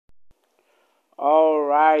All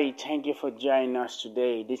right, thank you for joining us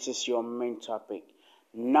today. This is your main topic.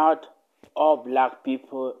 Not all black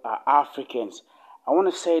people are Africans. I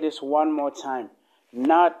want to say this one more time.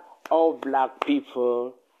 Not all black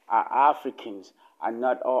people are Africans, and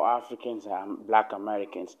not all Africans are black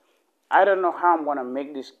Americans. I don't know how I'm going to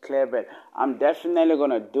make this clear, but I'm definitely going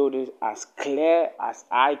to do this as clear as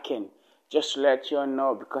I can. Just to let you all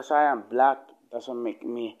know, because I am black doesn't make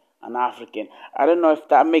me an African. I don't know if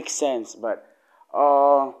that makes sense, but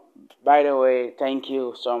by the way, thank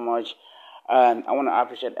you so much. And I want to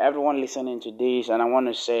appreciate everyone listening to this. And I want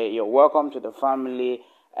to say you're welcome to the family.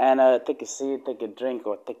 And take a seat, take a drink,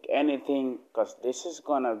 or take anything. Because this is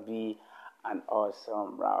going to be an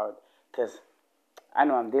awesome route. Because I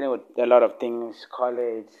know I'm dealing with a lot of things.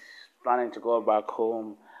 College, planning to go back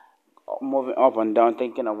home. Moving up and down,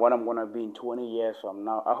 thinking of what I'm going to be in 20 years from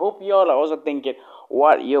now. I hope you all are also thinking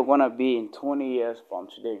what you're going to be in 20 years from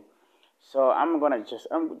today. So I'm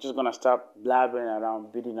just gonna stop blabbering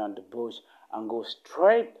around, beating on the bush, and go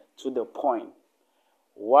straight to the point.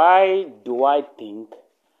 Why do I think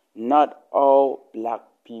not all black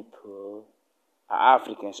people are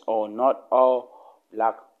Africans, or not all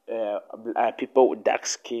black people with dark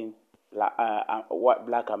skin,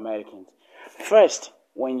 black Americans? First,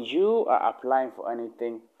 when you are applying for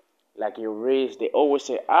anything like your race, they always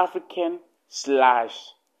say African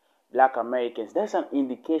slash black Americans. That's an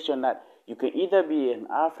indication that you can either be an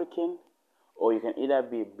African or you can either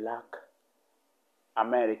be black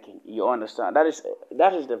American. You understand? That is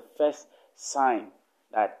the first sign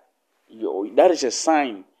that is a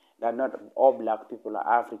sign that not all black people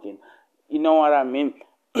are African. You know what I mean?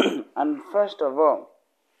 And first of all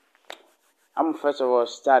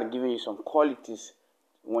start giving you some qualities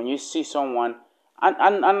when you see someone. And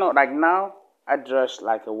I know, like now, I dress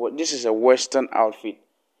like this is a Western outfit.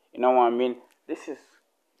 You know what I mean? This is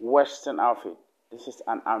Western outfit. This is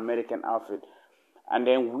an American outfit. And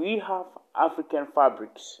then we have African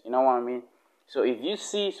fabrics. You know what I mean? So if you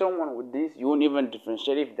see someone with this, you won't even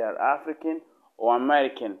differentiate if they're African or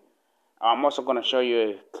American. I'm also going to show you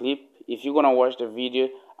a clip. If you're going to watch the video,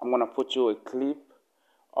 I'm going to put you a clip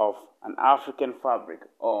of an African fabric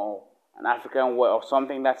or an African wear or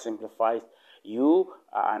something that simplifies you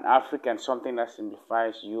are an African, something that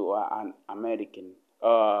simplifies you are an American.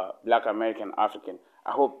 Black American African.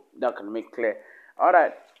 I hope that can make clear.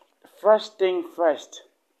 Alright, first thing first.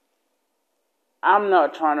 I'm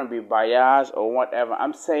not trying to be biased or whatever.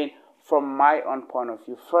 I'm saying from my own point of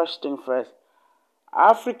view. First thing first.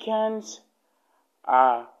 Africans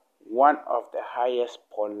are one of the highest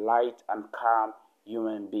polite and calm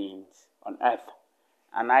human beings on earth.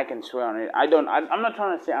 And I can swear on it. I'm not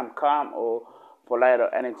trying to say I'm calm or polite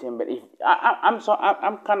or anything, but if I'm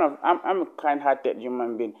a kind-hearted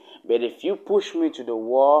human being. But if you push me to the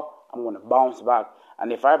wall, I'm gonna bounce back.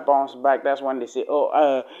 And if I bounce back, that's when they say,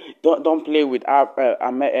 don't play with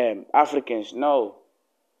Africans. No,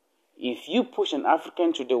 if you push an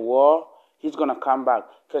African to the wall, he's gonna come back.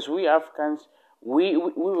 Because we Africans, we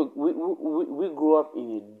grew up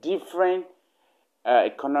in a different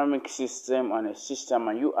economic system and a system,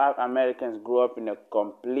 and you Americans grew up in a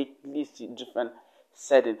completely different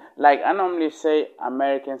setting. Like I normally say,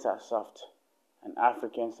 Americans are soft and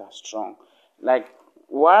Africans are strong. Like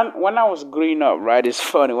when I was growing up, right? It's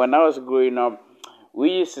funny. When I was growing up,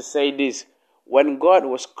 we used to say this: when God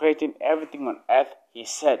was creating everything on earth, He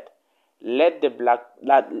said, He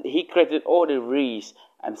created all the rays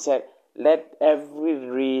and said, let every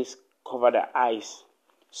rays cover the eyes.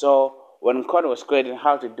 So when God was creating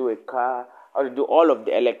how to do a car, how to do all of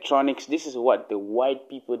the electronics, this is what the white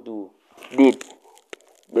people did.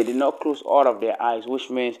 They did not close all of their eyes, which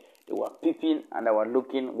means they were peeping and they were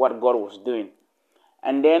looking what God was doing.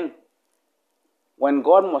 And then, when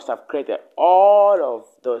God must have created all of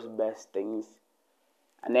those best things,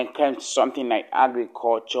 and then came to something like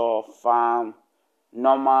agriculture, farm,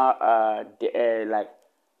 normal, like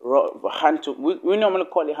hand to, we normally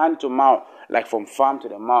call it hand to mouth, like from farm to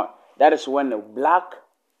the mouth. That is when the black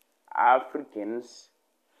Africans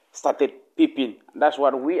started peeping. That's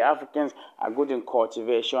what we Africans are good in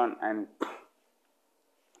cultivation and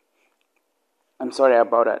I'm sorry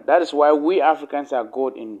about that. That is why we Africans are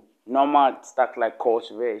good in normal stuff like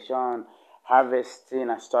cultivation, harvesting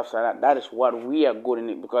and stuff like that. That is what we are good in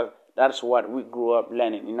it because that's what we grew up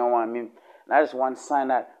learning. You know what I mean? That is one sign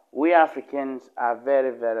that we Africans are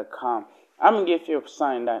very, very calm. I'm going to give you a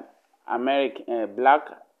sign that black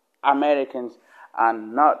Americans are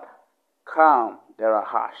not calm. They are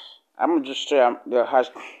harsh. I'm going to just say they're harsh.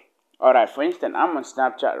 Alright, for instance, I'm on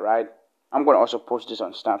Snapchat, right? I'm going to also post this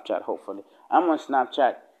on Snapchat, hopefully. I'm on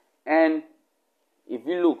Snapchat. And if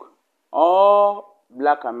you look, all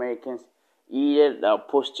black Americans either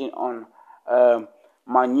posting on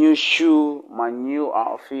my new shoe, my new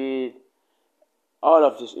outfit, all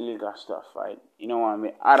of this illegal stuff, right? You know what I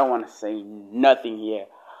mean? I don't want to say nothing here.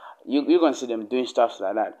 You're going to see them doing stuff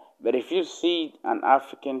like that. But if you see an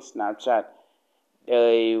African Snapchat,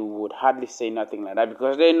 they would hardly say nothing like that,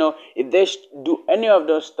 because they know if they do any of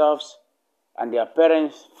those stuffs and their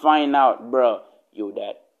parents find out, bro, you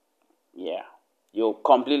dead. Yeah. You're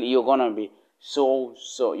going to be so,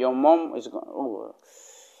 your mom is going, oh,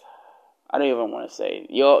 I don't even want to say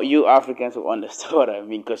it. You Africans will understand what I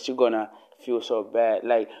mean, because you're going to feel so bad.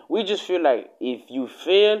 Like, we just feel like if you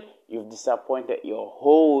fail, you've disappointed your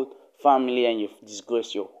whole family and you've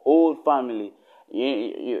disgraced your whole family.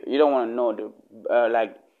 You don't want to know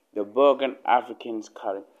the burden Africans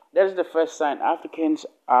carry. That's the first sign. Africans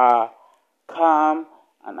are calm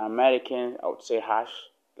and Americans, I would say, harsh.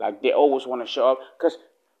 Like, they always want to show up, because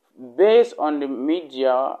based on the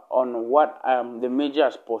media, on what the media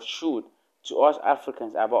has pursued to us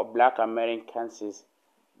Africans about black Americans is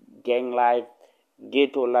gang life,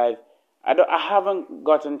 ghetto life. I haven't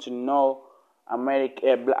gotten to know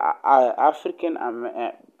African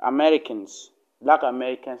Americans, black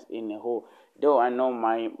Americans in a whole. Though I know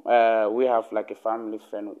we have like a family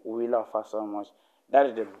friend, we love her so much. That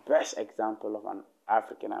is the best example of an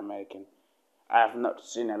African American. I have not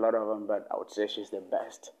seen a lot of them, but I would say she's the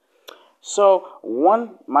best. So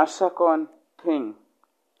my second thing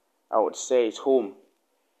I would say is home.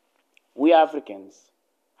 We Africans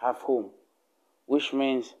have home, which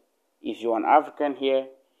means if you're an African here,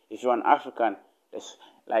 if you're an African, it's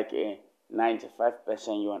like a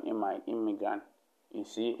 95% you're an immigrant. You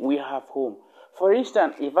see, we have home. For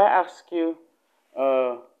instance, if I ask you,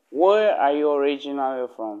 where are you originally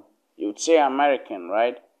from? You would say American,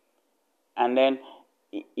 right? And then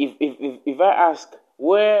if I ask,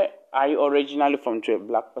 where are you originally from, to a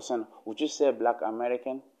black person, would you say black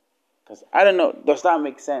American? Because I don't know, does that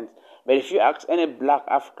make sense? But if you ask any black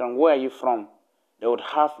African, where are you from? They would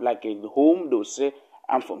have like a home. They would say,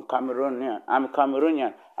 I'm from Cameroon. I'm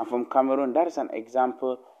Cameroonian. I'm from Cameroon. That is an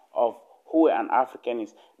example of who an African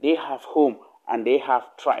is. They have home and they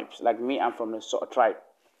have tribes. Like me, I'm from the Soto tribe.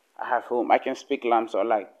 I have home. I can speak Lamso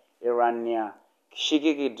like Irania,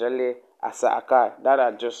 Shigigi Dele, Asaka. That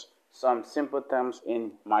are just some simple terms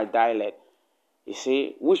in my dialect. You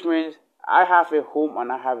see, which means I have a home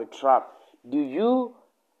and I have a tribe. Do you,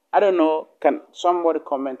 I don't know, can somebody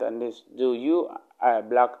comment on this? Do you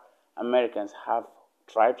black Americans have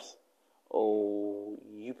tribes? Or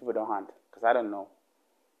you people don't have? Because I don't know.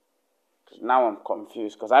 Now I'm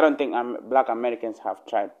confused, because I don't think black Americans have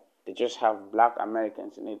tribes. They just have black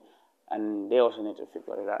Americans in it, and they also need to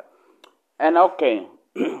figure it out. And okay,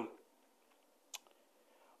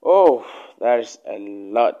 oh, there's a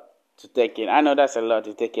lot to take in. I know that's a lot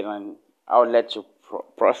to take in, and I'll let you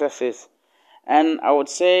process this. And I would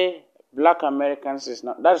say black Americans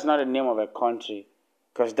that's not the name of a country,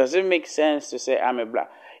 because does it make sense to say I'm a black?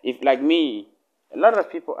 If like me, a lot of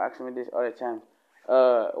people ask me this all the time.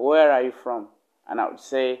 Where are you from? And I would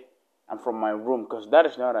say I'm from my room, because that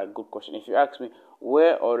is not a good question. If you ask me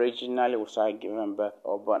where originally was I given birth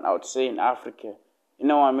or born, I would say in Africa. You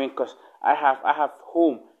know what I mean? Because I have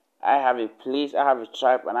home, I have a place, I have a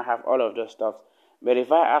tribe, and I have all of those stuff. But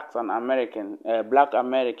if I ask an American, black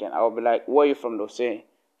American, I would be like, where are you from? They'll say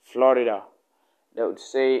Florida. They would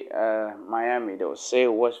say Miami. They would say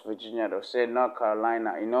West Virginia. They would say North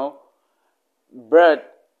Carolina. You know, but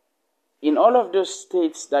in all of those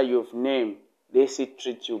states that you've named, they still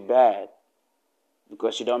treat you bad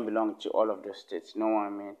because you don't belong to all of those states. You know what I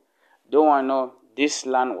mean? Don't I know this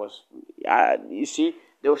land was? You see,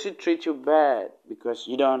 they will still treat you bad because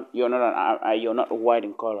you're not white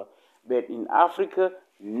in color. But in Africa,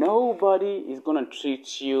 nobody is gonna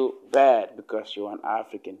treat you bad because you're an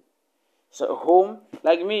African. So home,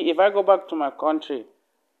 like me, if I go back to my country,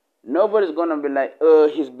 nobody's gonna be like, oh,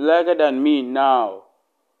 he's blacker than me now.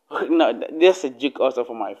 No, there's a joke also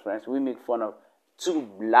for my friends. We make fun of two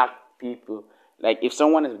black people. Like, if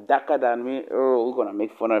someone is darker than me, oh, we're gonna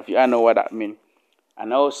make fun of you. I know what that means.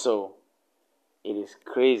 And also, it is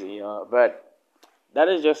crazy, but that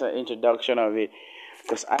is just an introduction of it.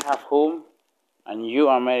 Because I have home, and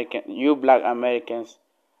you black Americans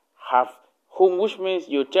have home, which means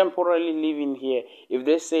you're temporarily living here. If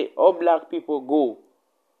they say all black people go,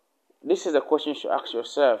 this is the question you should ask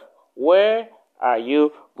yourself. Where are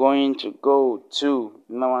you going to go to?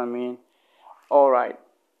 You know what I mean? All right.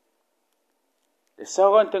 The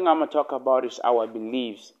second thing I'm going to talk about is our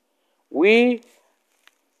beliefs. We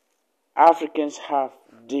Africans have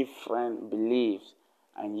different beliefs.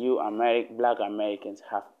 and you Black Americans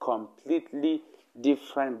have completely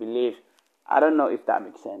different beliefs. I don't know if that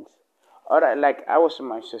makes sense. Alright, like I was in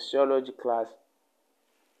my sociology class,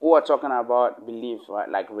 we were talking about beliefs, right?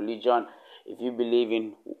 Like religion. If you believe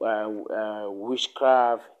in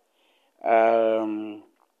witchcraft, um,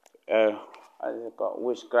 how is it called?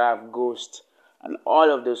 Witchcraft, ghost, and all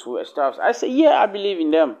of those weird stuff. I say, yeah, I believe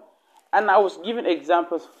in them. And I was giving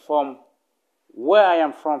examples from where I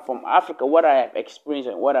am from Africa, what I have experienced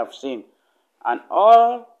and what I've seen. And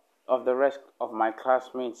all of the rest of my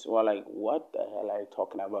classmates were like, what the hell are you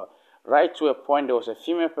talking about? Right to a point, there was a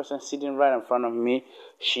female person sitting right in front of me.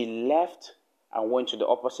 She left and went to the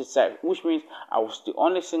opposite side, which means I was the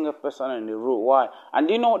only single person in the room. Why? And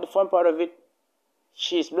do you know what the fun part of it?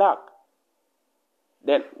 She is black.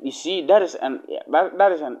 Then you see, that is an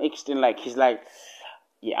extent. Like he's like,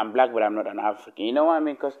 yeah, I'm black, but I'm not an African. You know what I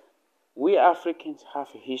mean? Because we Africans have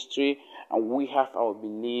a history, and we have our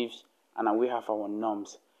beliefs, and we have our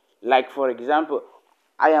norms. Like for example,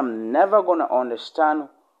 I am never gonna understand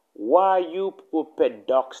why you people pet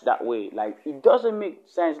dogs that way. Like it doesn't make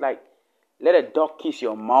sense. Like let a dog kiss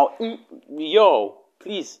your mouth. Yo,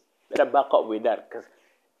 please let her back up with that, because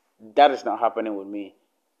that is not happening with me.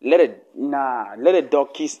 Let a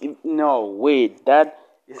dog kiss. No, wait, that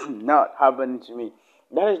is not happening to me.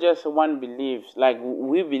 That is just one belief. Like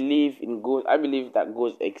we believe in ghosts. I believe that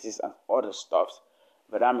ghosts exist and other stuffs.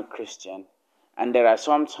 But I'm a Christian, and there are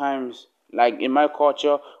sometimes, like in my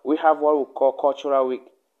culture, we have what we call cultural week.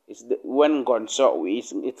 It's when Gonsort,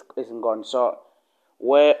 it's in Gonsort,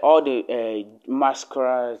 where all the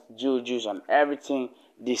masquerades, jujus, and everything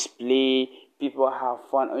display. People have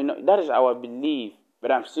fun. You know, that is our belief.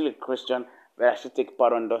 But I'm still a Christian, but I still take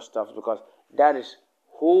part on those stuff because that is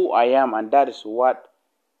who I am and that is what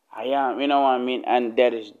I am. You know what I mean? And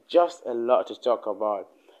there is just a lot to talk about.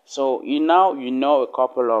 So you know a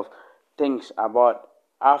couple of things about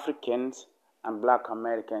Africans and Black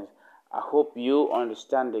Americans. I hope you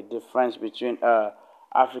understand the difference between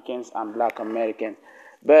Africans and Black Americans.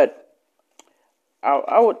 But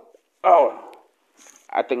I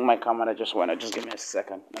think my camera just went. Just give me a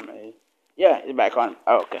second. Yeah, it's back on.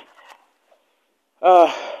 Oh, okay.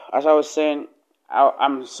 As I was saying,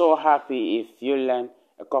 I'm so happy if you learn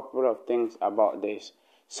a couple of things about this,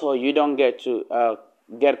 so you don't get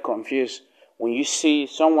confused when you see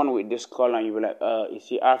someone with this color and you be like, is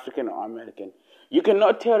he African or American? You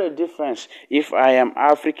cannot tell the difference if I am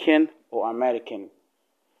African or American.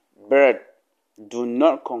 But do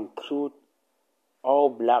not conclude all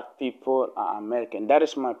black people are American. That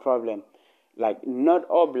is my problem. Like, not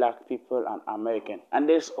all black people are American. And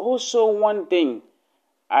there's also one thing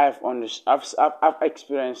I've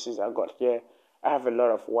experienced since I got here. I have a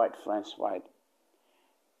lot of white friends, right?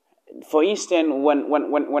 For instance, when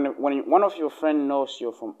one of your friends knows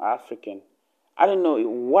you're from African, I don't know,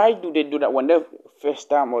 why do they do that? When they first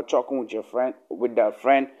time or talking with their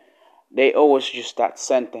friend, they always use that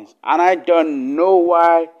sentence. And I don't know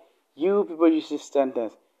why you people use this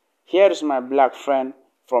sentence. Here is my black friend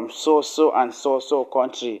from so and so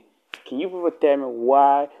country. Can you people tell me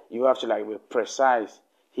why you have to be precise?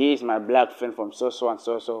 He is my black friend from so and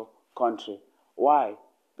so country. Why?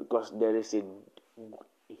 Because there is a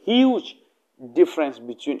huge difference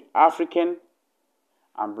between African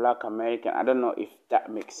and Black American. I don't know if that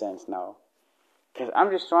makes sense now, because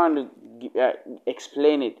I'm just trying to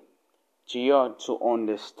explain it to you to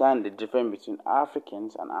understand the difference between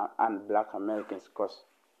Africans and Black Americans, because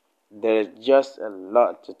there's just a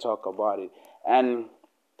lot to talk about it. And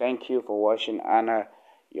thank you for watching, Anna.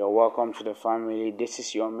 You're welcome to the family. This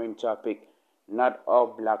is your main topic. Not all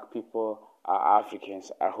black people are Africans.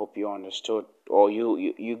 I hope you understood, or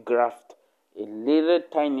you grasped a little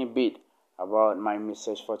tiny bit about my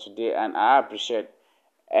message for today. And I appreciate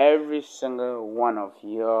every single one of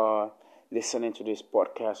you listening to this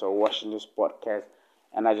podcast or watching this podcast.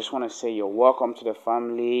 And I just want to say you're welcome to the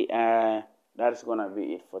family. That's going to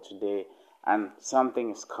be it for today. And something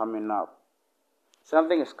is coming up. I'm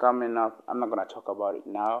not going to talk about it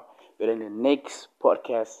now, but in the next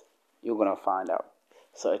podcast, you're going to find out.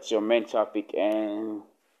 So it's your main topic, and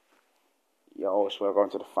you're always welcome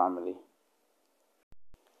to the family.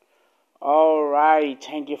 All right.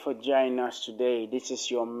 Thank you for joining us today. This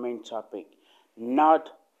is your main topic. Not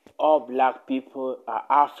all black people are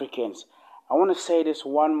Africans. I want to say this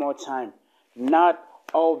one more time. Not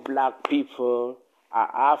all black people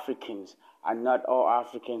are Africans, and not all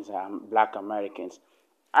Africans are Black Americans.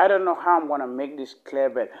 I don't know how I'm going to make this clear,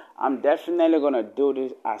 but I'm definitely going to do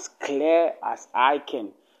this as clear as I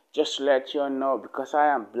can. Just to let you know, because I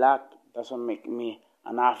am black doesn't make me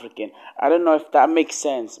an African. I don't know if that makes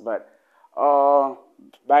sense, but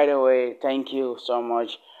By the way, thank you so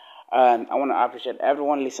much. And I want to appreciate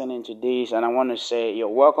everyone listening to this. And I want to say you're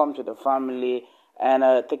welcome to the family. And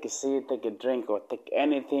take a seat, take a drink, or take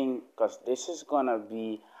anything, because this is going to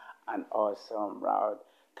be an awesome route.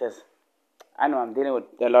 Because I know I'm dealing with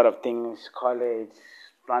a lot of things, college,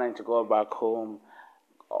 planning to go back home,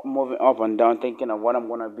 moving up and down, thinking of what I'm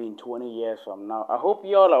going to be in 20 years from now. I hope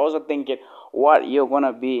you all are also thinking what you're going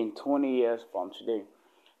to be in 20 years from today.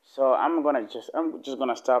 So I'm just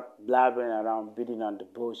gonna stop blabbering around, beating on the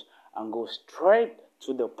bush, and go straight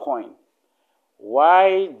to the point.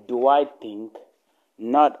 Why do I think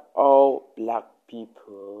not all black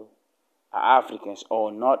people are Africans,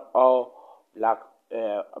 or not all black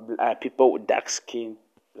people with dark skin,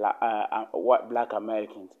 white black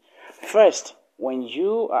Americans? First, when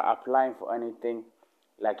you are applying for anything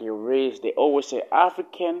like your race, they always say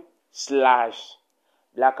African slash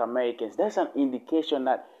black Americans. That's an indication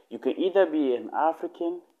that you can either be an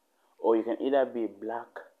African or you can either be black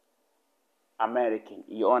American.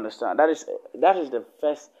 You understand? That is the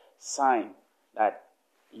first sign that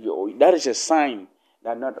is a sign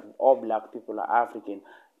that not all black people are African.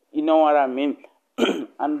 You know what I mean? And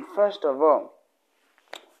I'm first of all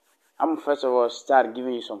start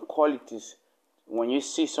giving you some qualities when you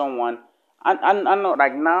see someone. And I know,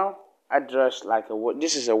 like now, I dress like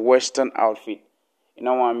this is a Western outfit. You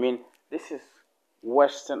know what I mean? This is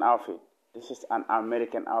Western outfit. This is an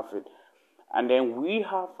American outfit. And then we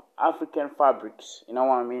have African fabrics. You know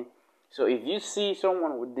what I mean? So if you see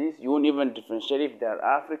someone with this, you won't even differentiate if they're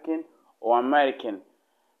African or American.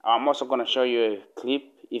 I'm also going to show you a clip.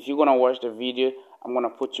 If you're going to watch the video, I'm going to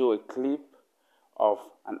put you a clip of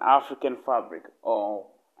an African fabric or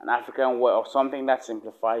an African way, or something that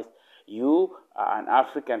simplifies you are an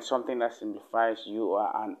African, something that signifies you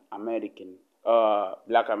are an American,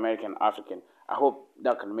 black American African. I hope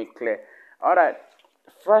that can make clear. All right,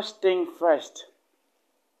 first thing first.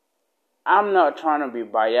 I'm not trying to be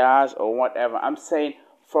biased or whatever. I'm saying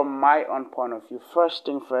from my own point of view. First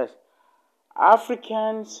thing first,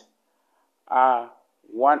 Africans are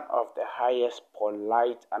one of the highest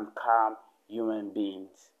polite and calm human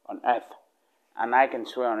beings on earth, and I can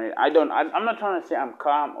swear on it. I'm not trying to say I'm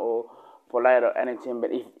calm or polite or anything,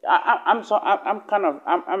 but if I'm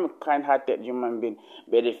a kind-hearted human being.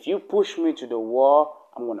 But if you push me to the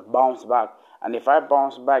wall, I'm gonna bounce back. And if I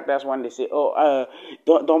bounce back, that's when they say, "Oh,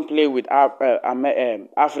 don't play with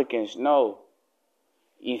Africans." No,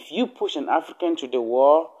 if you push an African to the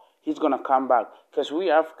wall, he's gonna come back. Because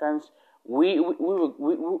we Africans, we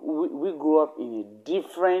grew up in a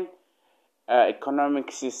different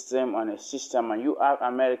economic system, and a system, and you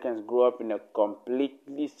Americans grew up in a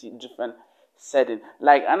completely different setting.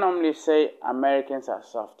 Like I normally say, Americans are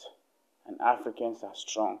soft and Africans are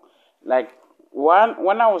strong. Like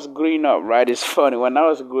when I was growing up, right? It's funny. When I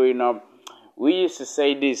was growing up, we used to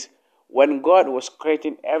say this: when God was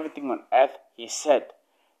creating everything on earth, He said,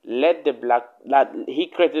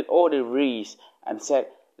 He created all the rays and said,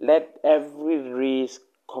 "Let every rays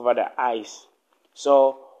cover the eyes."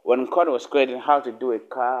 So when God was creating how to do a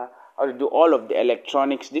car, how to do all of the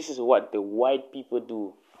electronics, this is what the white people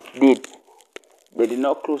did. They did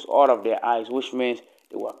not close all of their eyes, which means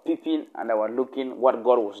they were peeping and they were looking what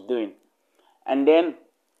God was doing. And then,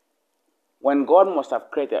 when God must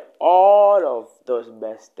have created all of those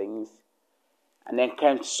best things, and then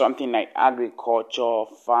came something like agriculture,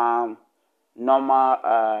 farm, normal,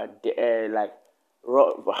 like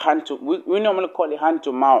hand to, we normally call it hand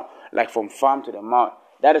to mouth, like from farm to the mouth.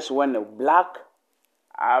 That is when the black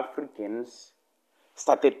Africans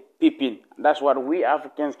started peeping. That's what we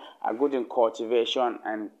Africans are good in cultivation,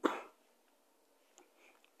 and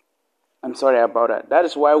I'm sorry about that. That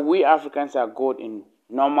is why we Africans are good in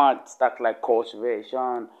normal stuff like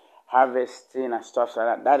cultivation, harvesting, and stuff like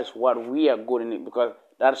that. That is what we are good in it, because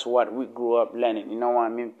that's what we grew up learning. You know what I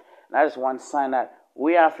mean? That is one sign that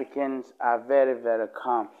we Africans are very, very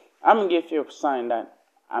calm. I'm going to give you a sign that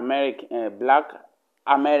black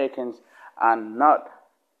Americans are not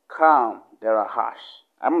calm. They are harsh.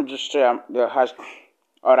 I'm going to just say they're harsh.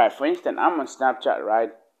 All right, for instance, I'm on Snapchat,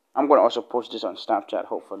 right? I'm going to also post this on Snapchat,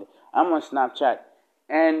 hopefully. I'm on Snapchat,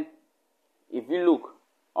 and if you look,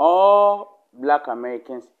 all black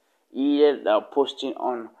Americans either are posting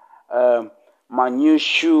on my new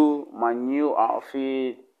shoe, my new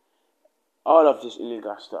outfit, all of this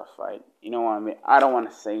illegal stuff, right? You know what I mean? I don't want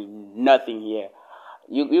to say nothing here.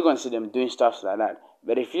 You're going to see them doing stuff like that.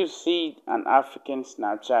 But if you see an African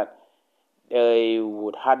Snapchat, they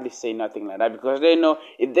would hardly say nothing like that, because they know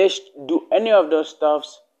if they do any of those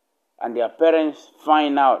stuffs and their parents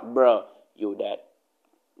find out, bro, you dead.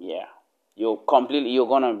 Yeah. You're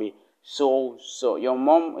gonna be So your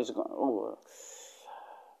mom is going. Oh,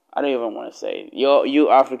 I don't even want to say it. You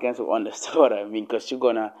Africans will understand what I mean, because you're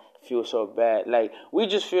gonna feel so bad. Like, we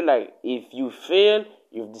just feel like if you fail,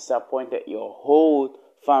 you've disappointed your whole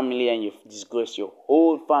family and you've disgraced your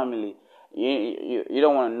whole family. You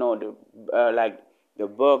don't want to know the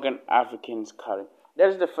burden Africans carry.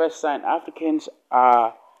 That's the first sign. Africans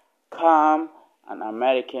are calm, and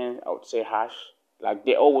Americans, I would say, harsh. Like,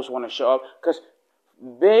 they always want to show up, because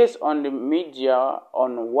based on the media,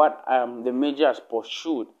 on what the media has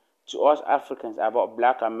pursued to us Africans about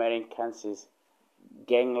Black Americans is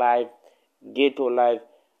gang life, ghetto life.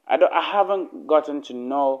 I haven't gotten to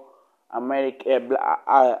know Americans,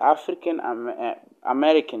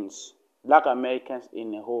 Black Americans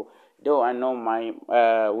in a whole. Though I know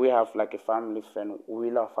we have like a family friend, we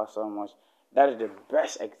love her so much. That is the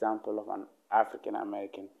best example of an African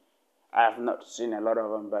American. I have not seen a lot of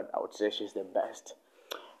them, but I would say she's the best.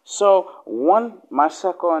 So my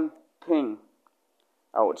second thing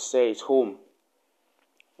I would say is home.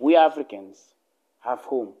 We Africans have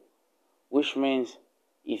home, which means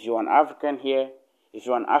if you're an African here, if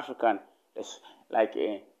you're an African, that's like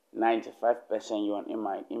a 95% you're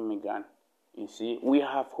an immigrant. You see, we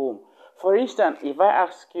have home. For instance, if I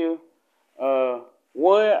ask you,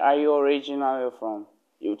 where are you originally from?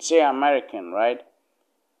 You would say American, right?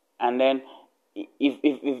 And then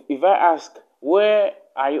if I ask, where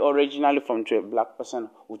are you originally from, to a black person,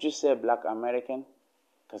 would you say Black American?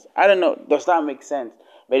 Because I don't know, does that make sense?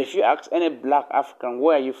 But if you ask any Black African,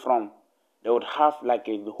 where are you from, they would have like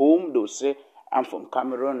a home. They would say, I'm from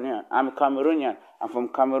Cameroon. I'm Cameroonian. I'm from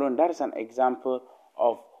Cameroon. That is an example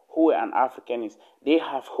of who an African is. They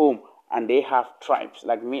have home and they have tribes.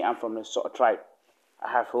 Like me, I'm from the Soto tribe.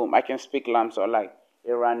 I have home. I can speak Lamso like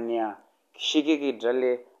Irania, Shigigi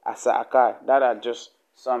Drele, Asaka. That are just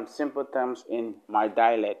some simple terms in my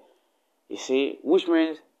dialect. You see, which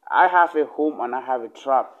means I have a home and I have a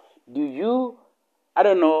tribe. Do you, I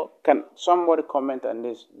don't know, can somebody comment on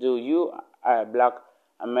this? Do you Black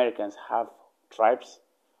Americans have tribes?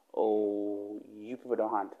 Or you people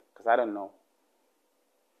don't have? Because I don't know.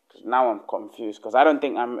 Cause now I'm confused. Because I don't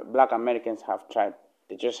think Black Americans have tribes.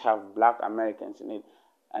 They just have Black Americans in it.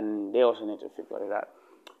 And they also need to figure it out.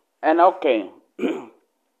 And okay.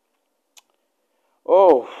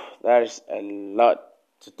 Oh, there's a lot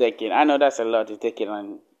to take in. I know that's a lot to take in,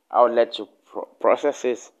 and I'll let you process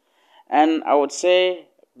this. And I would say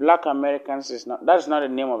Black Americans that's not the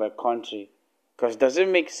name of a country. Because does it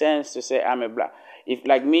make sense to say I'm a Black? If,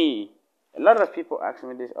 like me, a lot of people ask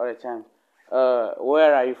me this all the time,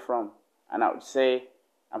 where are you from? And I would say,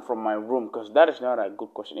 I'm from my room, because that is not a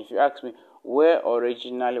good question. If you ask me, where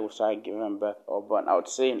originally was I given birth or born, I would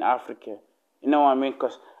say in Africa. You know what I mean?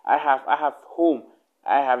 Because I have home,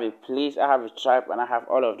 I have a place, I have a tribe, and I have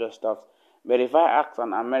all of those stuff. But if I ask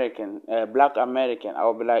an American, Black American, I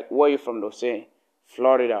would be like, where are you from? They'll say,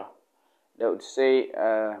 Florida. They would say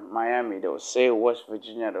Miami. They would say West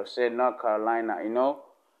Virginia. They would say North Carolina, you know.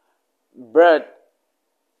 But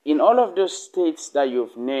in all of those states that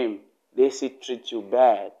you've named, they still treat you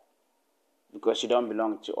bad because you don't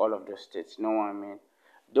belong to all of those states. You know what I mean?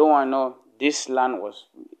 Don't I know this land was?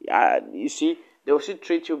 You see, they will still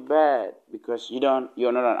treat you bad because you're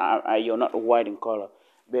not white in color.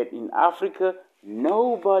 But in Africa,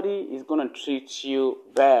 nobody is gonna treat you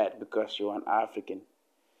bad because you're an African.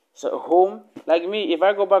 So home, like me, if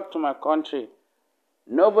I go back to my country,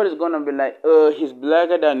 nobody's gonna be like, oh, he's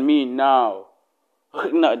blacker than me now.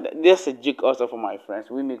 No, there's a joke also for my friends.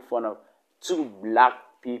 We make fun of two black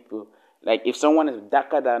people. Like, if someone is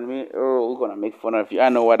darker than me, oh, we're gonna make fun of you. I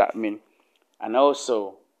know what that means. And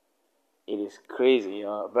also, it is crazy,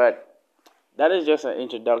 but that is just an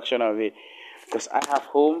introduction of it. Because I have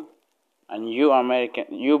home, and you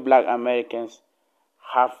Black Americans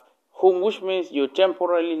have home, which means you're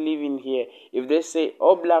temporarily living here. If they say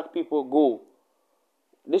all black people go,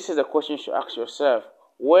 this is the question you should ask yourself: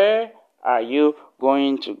 where are you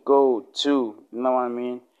going to go to? You know what I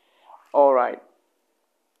mean? All right.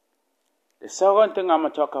 The second thing I'm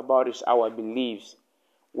going to talk about is our beliefs.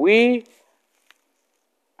 We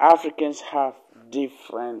Africans have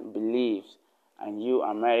different beliefs, and you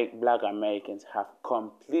Black Americans have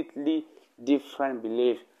completely different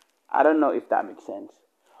beliefs. I don't know if that makes sense.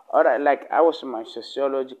 All right, like I was in my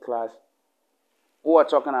sociology class, we were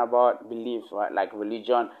talking about beliefs, right? Like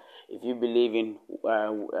religion. If you believe in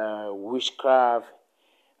witchcraft,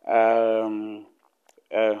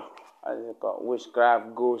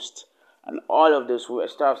 witchcraft, ghosts, and all of those weird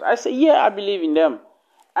stuff. I say, yeah, I believe in them.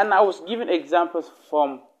 And I was giving examples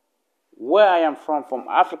from where I am from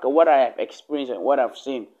Africa, what I have experienced and what I've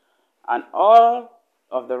seen. And all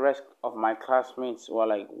of the rest of my classmates were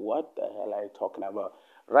like, what the hell are you talking about?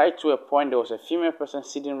 Right to a point, there was a female person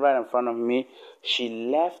sitting right in front of me.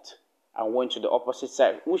 She left and went to the opposite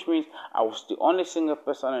side, which means I was the only single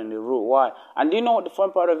person in the room. Why? And do you know what the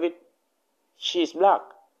fun part of it? She's black.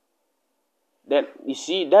 Then you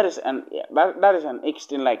see, that is an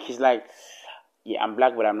extent. Like, he's like, yeah, I'm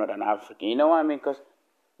black, but I'm not an African. You know what I mean? Because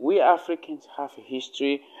we Africans have a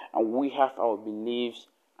history, and we have our beliefs,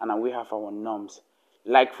 and we have our norms.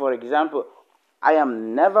 Like, for example, I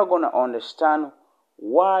am never gonna understand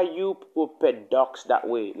why you people pet dogs that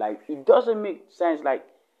way. Like, it doesn't make sense. Like,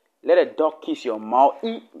 let a dog kiss your mouth.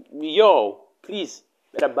 Yo, please,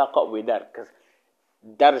 better back up with that, because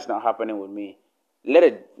that is not happening with me. Let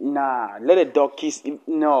a dog kiss.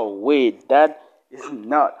 No, wait, that is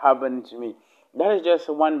not happening to me. That is just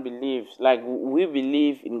one belief. Like, we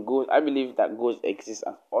believe in ghosts. I believe that ghosts exist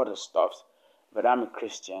and other stuffs, but I'm a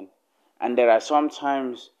Christian, and there are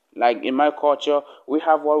sometimes, like in my culture, we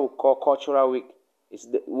have what we call cultural week. It's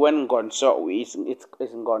when Gonso, it's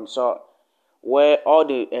in Gonso, where all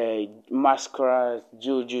the masquerades,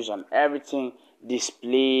 jujus, and everything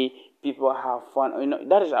display. People have fun. You know,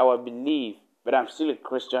 that is our belief. But I'm still a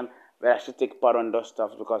Christian. But I should take part on those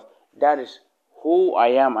stuff, because that is who I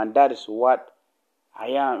am, and that is what I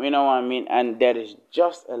am. You know what I mean? And there is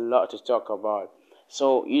just a lot to talk about.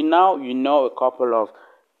 So you know a couple of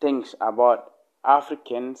things about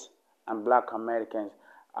Africans and Black Americans.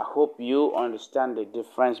 I hope you understand the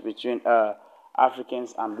difference between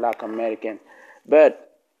Africans and Black Americans.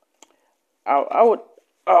 But I would.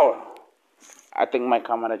 Oh, I think my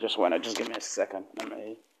camera just went. Just give me a second.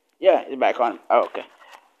 Yeah, it's back on. Oh, okay.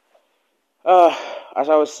 As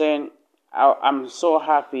I was saying, I'm so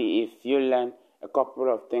happy if you learn a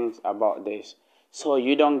couple of things about this, so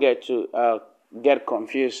you don't get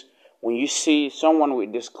confused when you see someone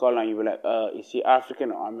with this color and you be like, is he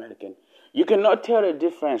African or American? You cannot tell the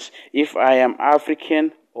difference if I am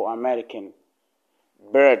African or American.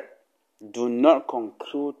 But do not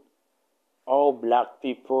conclude all black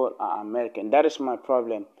people are American. That is my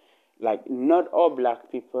problem. Like, not all black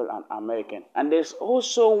people are American. And there's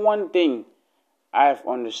also one thing I've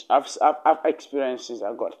experienced since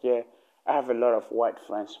I got here. I have a lot of white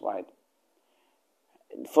friends, right?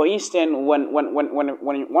 For instance, when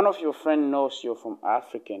one of your friends knows you're from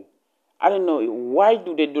African, I don't know why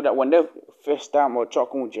do they do that. When they first time or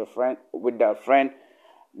talking with their friend,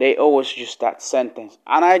 they always use that sentence,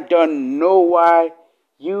 and I don't know why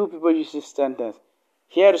you people use this sentence.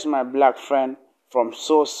 Here is my black friend from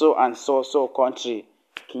so and so country.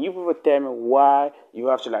 Can you people tell me why you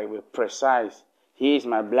have to be precise? He is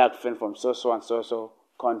my black friend from so and so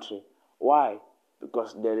country. Why?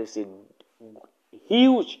 Because there is a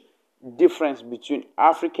huge difference between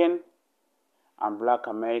African and Black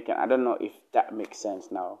American. I don't know if that makes sense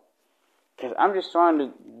now, because I'm just trying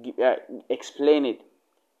to explain it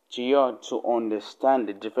to you to understand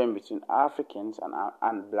the difference between Africans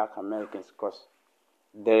and Black Americans, because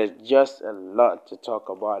there's just a lot to talk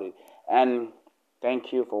about it. And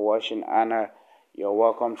thank you for watching, Anna. You're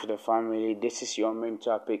welcome to the family. This is your main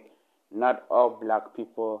topic. Not all black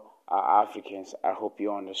people are Africans. I hope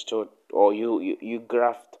you understood, or you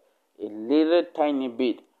grasped a little tiny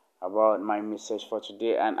bit about my message for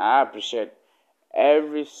today. And I appreciate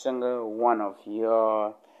every single one of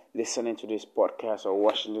you listening to this podcast or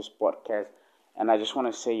watching this podcast. And I just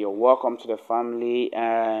want to say you're welcome to the family.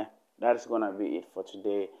 That's going to be it for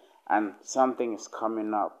today. And something is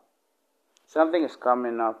coming up. I'm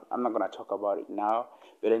not going to talk about it now,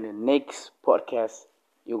 but in the next podcast,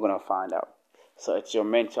 you're going to find out. So it's your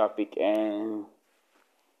main topic, and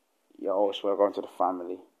you're always welcome to the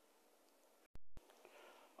family.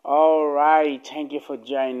 All right, thank you for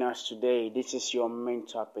joining us today. This is your main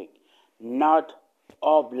topic. Not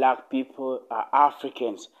all black people are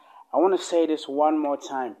Africans. I want to say this one more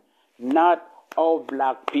time. Not all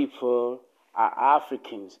black people are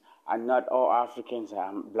Africans, and not all Africans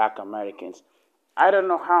are Black Americans. I don't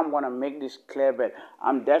know how I'm going to make this clear, but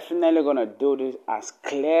I'm definitely going to do this as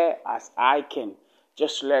clear as I can,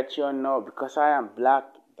 just to let you know, because I am black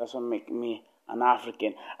doesn't make me an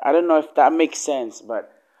African. I don't know if that makes sense,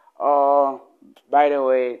 but by the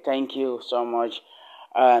way, thank you so much.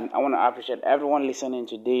 I want to appreciate everyone listening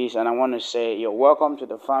to this, and I want to say you're welcome to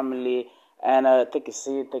the family. And take a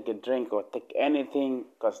seat, take a drink, or take anything,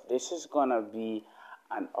 because this is going to be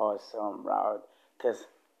an awesome route. Because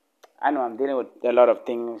I know I'm dealing with a lot of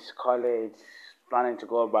things, college, planning to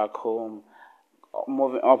go back home,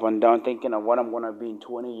 moving up and down, thinking of what I'm going to be in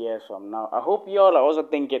 20 years from now. I hope you all are also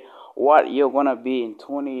thinking what you're going to be in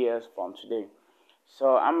 20 years from today.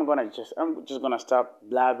 So I'm just going to stop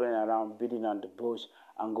blabbering around, beating on the bush.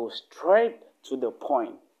 and go straight to the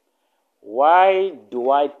point. Why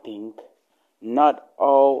do I think not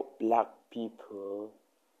all black people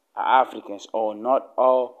are Africans, or not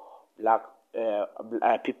all black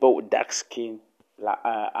people with dark skin,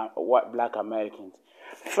 what black Americans?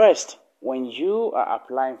 First, when you are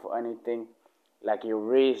applying for anything like your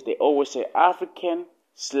race, they always say African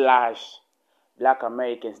slash black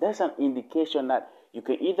Americans. That's an indication that you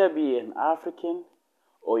can either be an African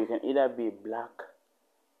or you can either be black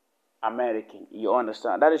American. You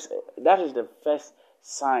understand? That is the first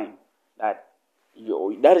sign that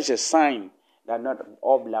is a sign that not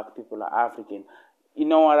all black people are African. You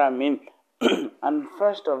know what I mean? And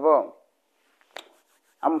first of all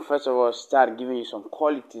start giving you some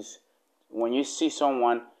qualities when you see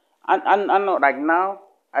someone. And I know, like now,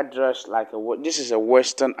 I dress like this is a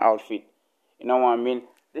Western outfit. You know what I mean?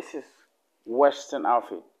 This is Western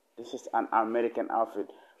outfit. This is an American outfit.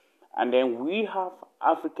 And then we have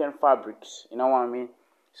African fabrics. You know what I mean?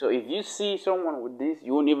 So if you see someone with this,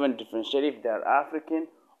 you won't even differentiate if they're African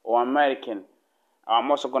or American. I'm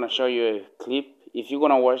also going to show you a clip. If you're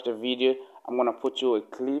going to watch the video, I'm going to put you a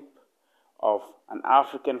clip of an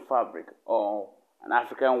African fabric or an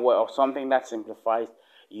African wear, or something that simplifies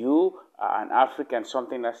you are an African,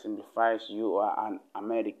 something that simplifies you are an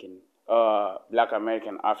American, black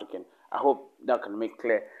American African. I hope that can make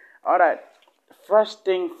clear. All right, first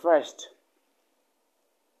thing first,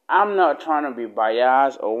 I'm not trying to be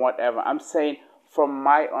biased or whatever. I'm saying from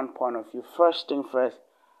my own point of view, first thing first,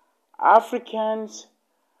 Africans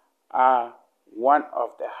are one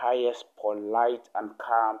of the highest polite and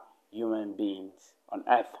calm human beings on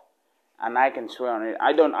earth, and I can swear on it.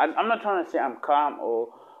 I'm not trying to say I'm calm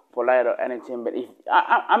or polite or anything, but if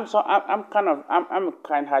I'm a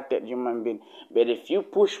kind-hearted human being. But if you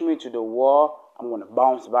push me to the wall, I'm gonna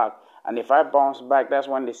bounce back. And if I bounce back, that's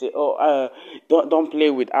when they say, don't play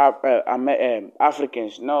with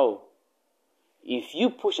Africans. No, if you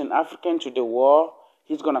push an African to the wall,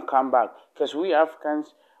 he's gonna come back. Because we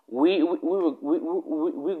Africans, we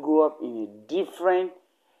grew up in a different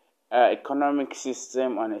economic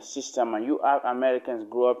system and a system, and you Americans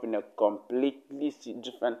grew up in a completely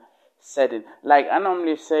different setting. Like I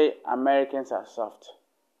normally say, Americans are soft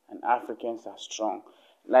and Africans are strong.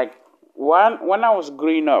 Like when I was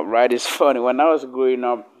growing up, right? It's funny. When I was growing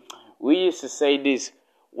up, we used to say this: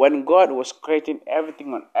 when God was creating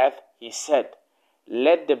everything on earth, He said,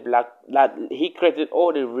 He created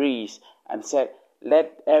all the rays and said,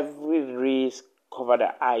 let every rays cover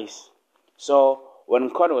the eyes. So when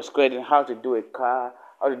God was creating how to do a car,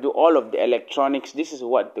 how to do all of the electronics, this is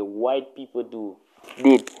what the white people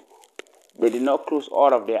did. They did not close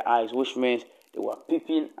all of their eyes, which means they were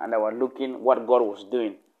peeping and they were looking what God was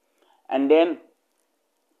doing. And then,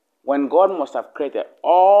 when God must have created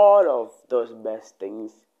all of those best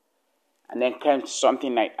things, and then came to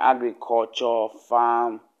something like agriculture,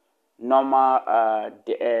 farm, normal,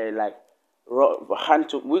 like hand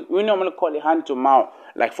to, we normally call it hand to mouth,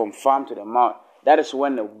 like from farm to the mouth. That is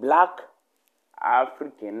when the black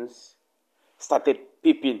Africans started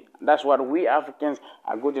peeping. That's what we Africans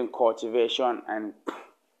are good in cultivation, and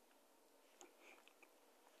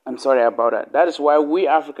I'm sorry about that. That is why we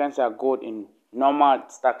Africans are good in normal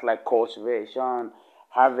stuff like cultivation,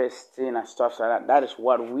 harvesting, and stuff like that. That is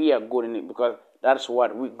what we are good in it, because that's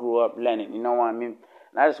what we grew up learning. You know what I mean?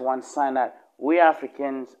 That is one sign that we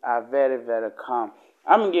Africans are very, very calm.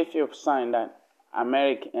 I'm gonna give you a sign that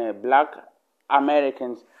black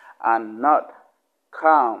Americans are not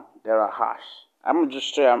calm. They are harsh. I'm gonna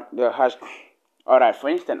just say they're harsh. All right. For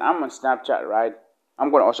instance, I'm on Snapchat, right?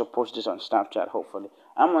 I'm gonna also post this on Snapchat. Hopefully,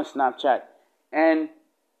 I'm on Snapchat, and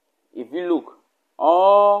if you look,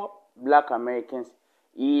 all black Americans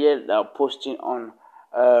either are posting on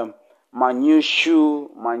my new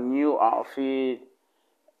shoe, my new outfit,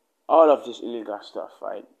 all of this illegal stuff,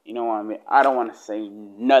 right? You know what I mean? I don't want to say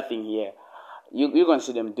nothing here. You're going to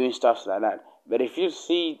see them doing stuff like that. But if you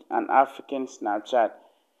see an African Snapchat,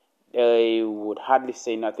 they would hardly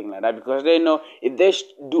say nothing like that, because they know if they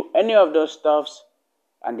do any of those stuffs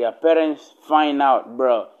and their parents find out,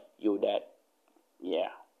 bro, you're dead. Yeah.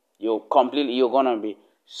 You're going to be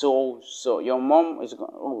so, your mom is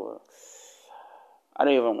going to, I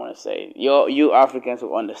don't even want to say it. You Africans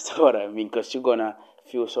will understand what I mean, because you're going to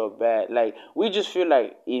feel so bad. Like, we just feel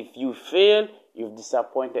like if you fail, you've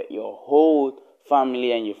disappointed your whole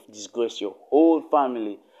family and you've disgraced your whole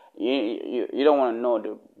family. You don't want to know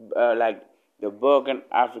the burden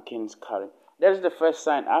Africans carry. That's the first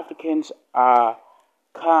sign. Africans are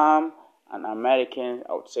calm, and Americans,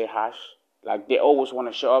 I would say, harsh. Like, they always want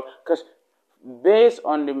to show up, because based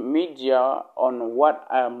on the media, on what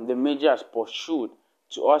the media has pursued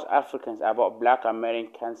to us Africans about Black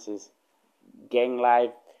Americans is gang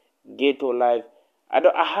life, ghetto life.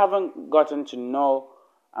 I haven't gotten to know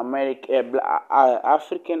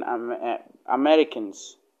African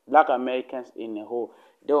Americans, Black Americans in a whole.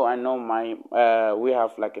 Though I know we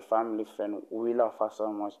have like a family friend, we love her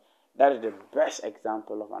so much. That is the best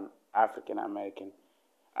example of an African American.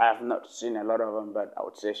 I have not seen a lot of them, but I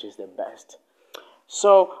would say she's the best.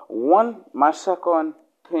 So my second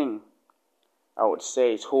thing I would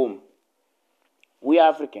say is home. We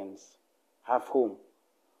Africans have home,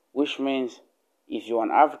 which means if you're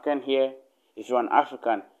an African here, if you're an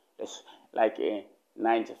African, that's like a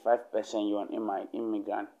 95% you're an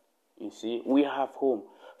immigrant. You see, we have home.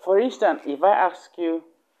 For instance, if I ask you,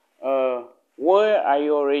 where are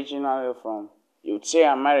you originally from? You would say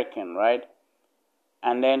American, right?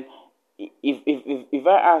 And then if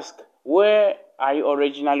I ask, where are you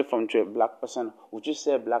originally from to a black person, would you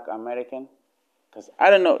say Black American? Because I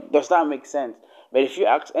don't know, does that make sense? But if you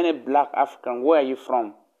ask any Black African, where are you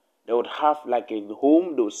from? They would have like a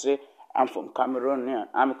home. They would say, I'm from Cameroon.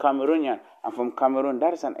 I'm Cameroonian. I'm from Cameroon.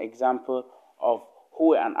 That is an example of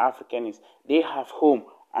who an African is. They have home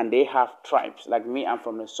and they have tribes. Like me, I'm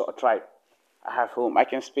from the Soto tribe. I have home. I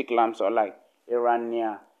can speak Lamso like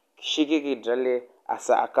Irania, Shigigi Jale,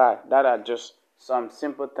 Asaka. That are just some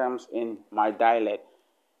simple terms in my dialect.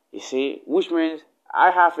 You see, which means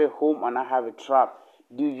I have a home and I have a tribe.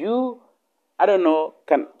 Do you, I don't know,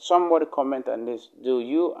 can somebody comment on this? Do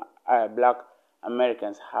you Black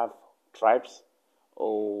Americans have tribes?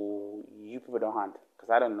 Or you people don't hunt? Because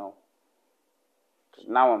I don't know. Cause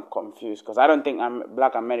now I'm confused. Because I don't think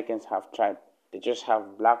Black Americans have tribes. They just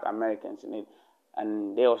have Black Americans in it.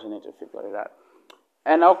 And they also need to figure it out.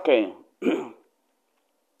 And okay.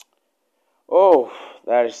 Oh,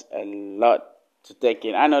 there's a lot to take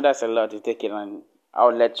in. I know that's a lot to take in. And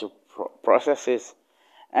I'll let you process this.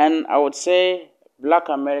 And I would say Black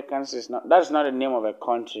Americans that's not the name of a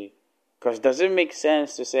country. Because does it make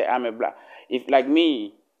sense to say I'm a black? If like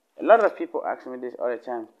me, a lot of people ask me this all the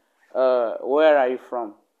time. Where are you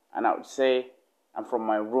from? And I would say I'm from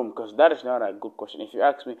my room, because that is not a good question. If you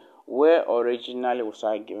ask me where originally was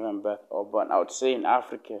I given birth or born, I would say in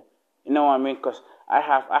Africa. You know what I mean? Because I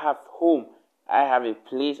have home, I have a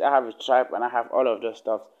place, I have a tribe, and I have all of those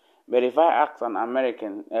stuff. But if I ask an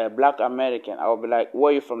American, Black American, I would be like,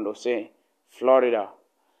 where are you from? They'll say Florida.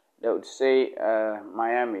 They would say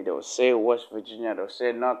Miami. They would say West Virginia. They would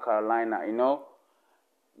say North Carolina, you know.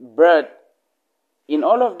 But in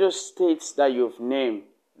all of those states that you've named,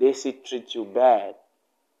 they still treat you bad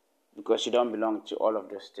because you don't belong to all of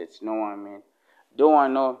those states. You know what I mean? Don't I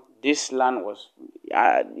know this land was?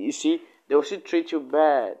 You see, they will still treat you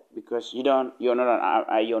bad because you're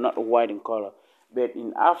not white in color. But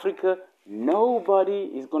in Africa,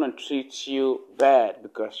 nobody is gonna treat you bad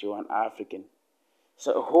because you're an African.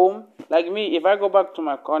 So home, like me, if I go back to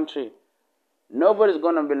my country, nobody's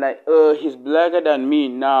gonna be like, oh, he's blacker than me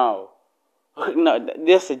now. No,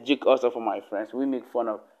 there's a joke also for my friends. We make fun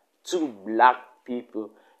of two black people.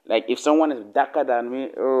 Like if someone is darker than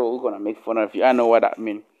me, oh, we're gonna make fun of you. I know what that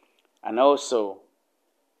means. And also,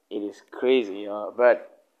 it is crazy, but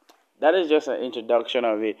that is just an introduction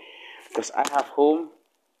of it. Because I have home,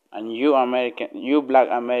 and you Black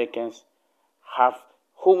Americans have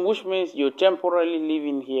home, which means you're temporarily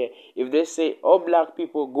living here. If they say all black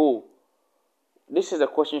people go, this is the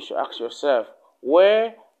question you should ask yourself.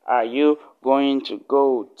 Where are you going to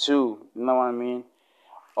go to? You know what I mean?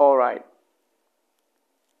 Alright.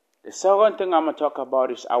 The second thing I'm going to talk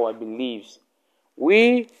about is our beliefs.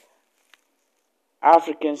 We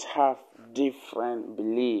Africans have different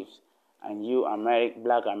beliefs, and you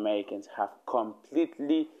Black Americans have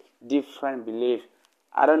completely different beliefs.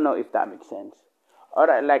 I don't know if that makes sense.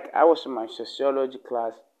 Alright, like I was in my sociology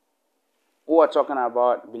class, we were talking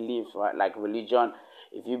about beliefs, right? Like religion.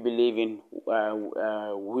 If you believe in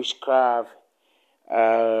witchcraft,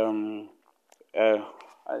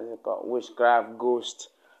 witchcraft, ghost,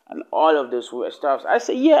 and all of those weird stuff, I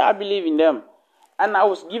say, yeah, I believe in them. And I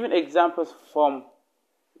was giving examples from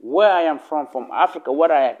where I am from Africa,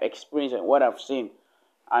 what I have experienced and what I've seen.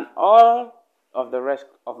 And all of the rest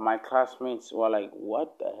of my classmates were like,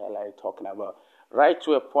 what the hell are you talking about? Right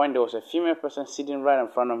to a point, there was a female person sitting right in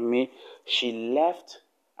front of me. She left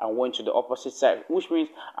and went to the opposite side, which means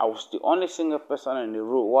I was the only single person in the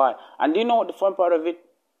room. Why? And do you know what the fun part of it?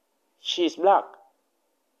 She's black.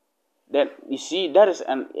 Then you see, that is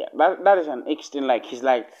an extent. Like he's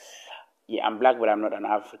like, yeah, I'm black, but I'm not an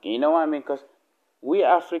African. You know what I mean? Because we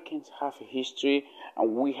Africans have a history,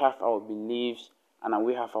 and we have our beliefs, and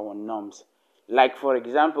we have our norms. Like for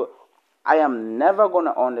example, I am never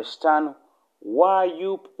gonna understand why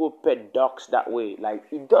you people pet dogs that way? Like,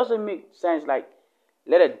 it doesn't make sense. Like,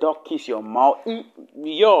 let a dog kiss your mouth.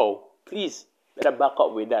 Yo, please, better back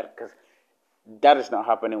up with that, because that is not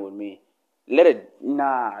happening with me. Let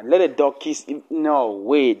a dog kiss. No,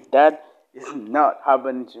 wait, that is not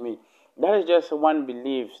happening to me. That is just one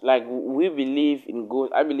belief. Like, we believe in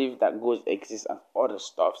ghosts. I believe that ghosts exist and other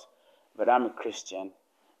stuffs, but I'm a Christian,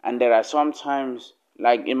 and there are sometimes,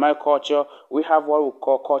 like in my culture, we have what we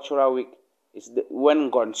call cultural week.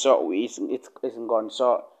 When Gonsort, it's in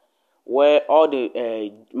Gonsort, where all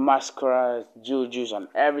the masquerades, jujus, and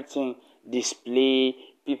everything display.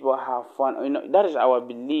 People have fun. That is our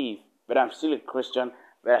belief. But I'm still a Christian.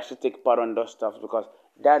 But I still take part on those stuff, because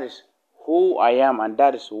that is who I am, and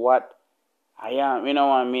that is what I am. You know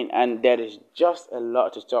what I mean? And there is just a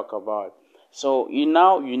lot to talk about. So you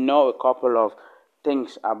know a couple of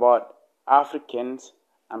things about Africans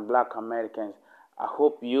and Black Americans. I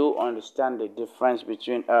hope you understand the difference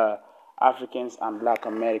between Africans and Black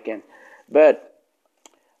Americans. But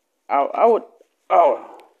I would.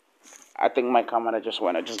 Oh, I think my camera just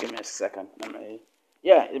went. Just give me a second.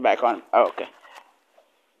 Yeah, it's back on. Oh, okay.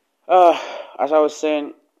 As I was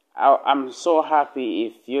saying, I'm so happy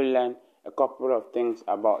if you learn a couple of things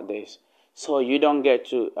about this, so you don't get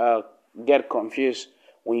to get confused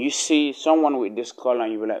when you see someone with this color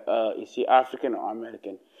and you be like, is he African or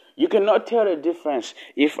American? You cannot tell the difference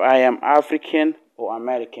if I am African or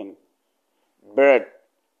American. But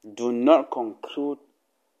do not conclude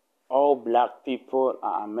all black people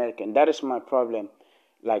are American. That is my problem.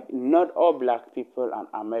 Like, not all black people are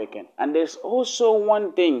American. And there's also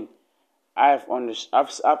one thing I've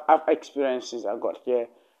experienced since I got here.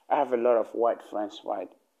 I have a lot of white friends, right?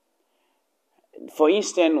 For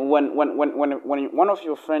instance, when one of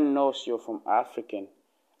your friends knows you're from African,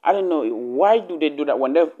 I don't know why do they do that.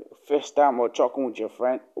 When they first time or talking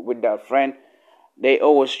with their friend, they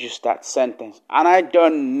always use that sentence, and I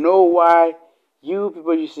don't know why you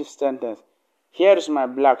people use this sentence. Here is my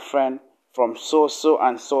black friend from so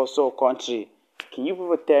and so country. Can you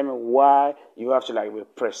people tell me why you have to be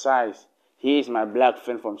precise? He is my black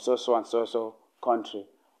friend from so and so country.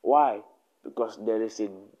 Why? Because there is a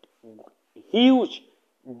huge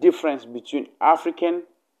difference between African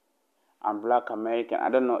and Black American. I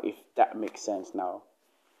don't know if that makes sense now,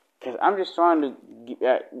 because I'm just trying to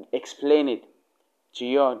explain it to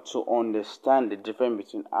you to understand the difference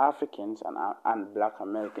between Africans and Black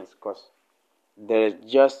Americans, because there is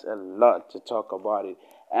just a lot to talk about it.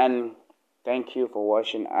 And thank you for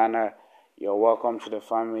watching, Anna. You're welcome to the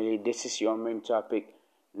family. This is your main topic.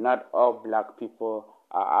 Not all black people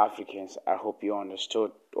are Africans. I hope you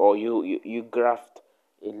understood, or you grasped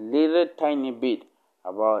a little tiny bit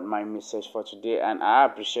about my message for today. And I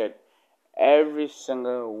appreciate every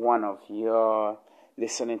single one of you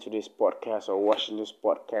listening to this podcast or watching this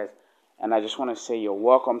podcast. And I just want to say you're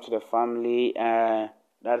welcome to the family.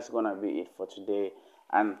 That's going to be it for today.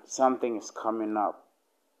 And something is coming up.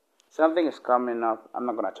 Something is coming up. I'm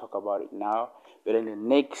not going to talk about it now, but in the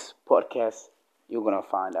next podcast, you're going to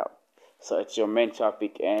find out. So it's your main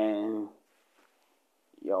topic, and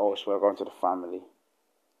you're always welcome to the family.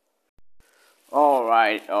 All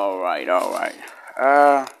right.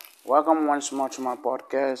 Welcome once more to my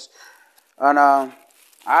podcast. And I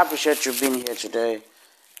appreciate you being here today.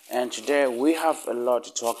 And today we have a lot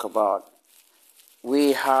to talk about.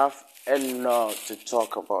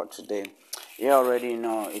 Today. You already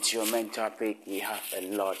know it's your main topic. We have a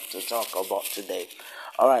lot to talk about today.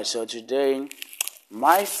 Alright, so today,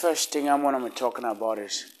 my first thing I'm going to be talking about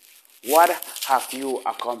is, what have you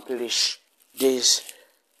accomplished this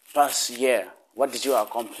past year? What did you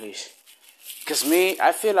accomplish? Because me,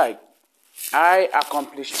 I feel like I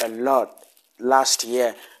accomplished a lot last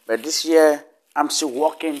year. But this year, I'm still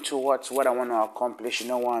working towards what I want to accomplish. You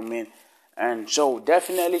know what I mean? And so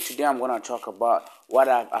definitely today I'm going to talk about what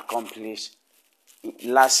I've accomplished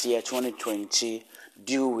last year, 2020,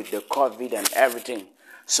 due with the COVID and everything.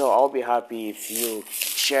 So I'll be happy if you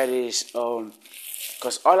share this,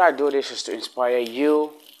 because all I do this is to inspire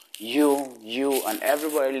you, and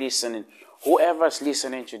everybody listening. Whoever's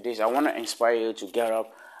listening to this, I want to inspire you to get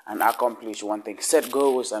up and accomplish one thing. Set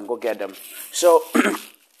goals and go get them. So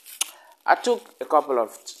I took a couple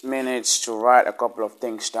of minutes to write a couple of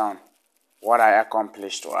things down, what I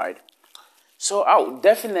accomplished, right? So I would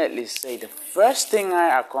definitely say the first thing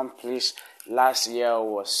I accomplished last year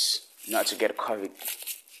was not to get COVID.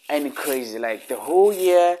 Ain't crazy? Like, the whole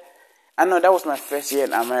year, I know that was my first year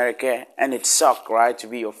in America, and it sucked, right? To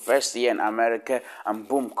be your first year in America, and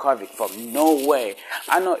boom, COVID from nowhere.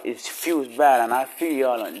 I know it feels bad, and I feel you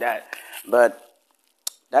all on that. But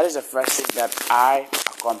that is the first thing that I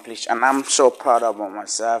accomplished, and I'm so proud about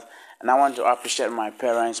myself. And I want to appreciate my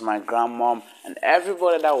parents, my grandmom, and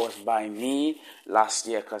everybody that was by me last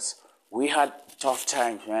year, because we had tough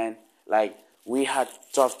times, man. Like, we had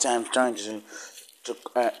tough times trying to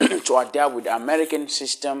adapt with the American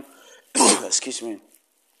system. Excuse me.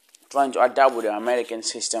 Trying to adapt with the American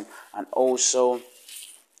system, and also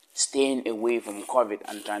staying away from COVID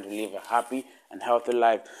and trying to live a happy and healthy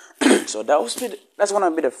life. So that's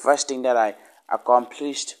gonna be the first thing that I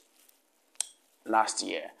accomplished last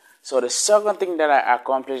year. So the second thing that I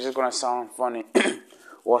accomplished is gonna sound funny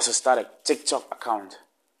was to start a TikTok account.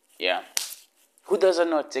 Yeah. Who doesn't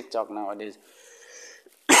know TikTok nowadays?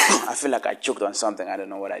 I feel like I choked on something. I don't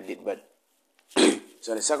know what I did, but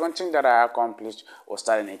so the second thing that I accomplished was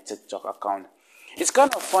starting a TikTok account. It's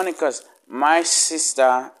kind of funny because my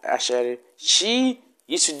sister, actually, she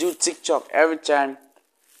used to do TikTok every time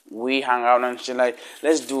we hang out, and she's like,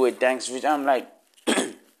 let's do a dance video. I'm like,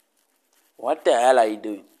 what the hell are you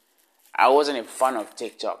doing? I wasn't a fan of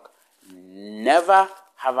TikTok. Never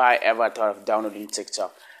have I ever thought of downloading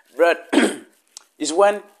TikTok. But it's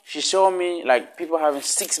when she showed me, like, people having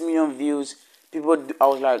 6 million views. I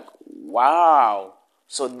was like, wow.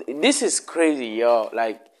 So this is crazy, yo.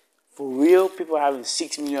 Like, for real, people having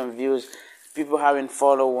 6 million views, people having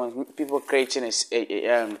followers, people creating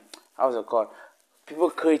how's it called? People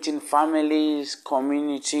creating families,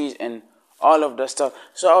 communities, and all of that stuff.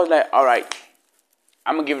 So I was like, all right,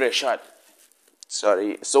 I'm gonna give it a shot.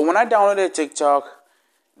 Sorry. So when I downloaded TikTok,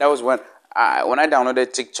 that was when I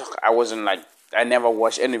downloaded TikTok, I never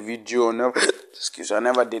watched any video, I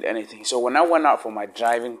never did anything. So when I went out for my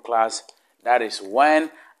driving class, that is when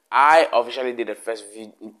I officially did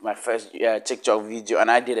my first TikTok video, and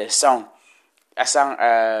I did a song. I sang,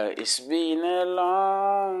 it's been a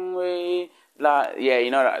long way, blah. Yeah,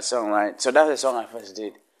 you know that song, right? So that's the song I first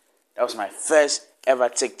did. That was my first ever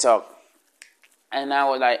TikTok. And I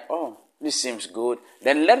was like, oh, this seems good.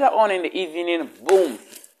 Then later on in the evening, boom.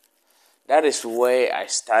 That is where I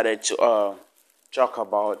started to talk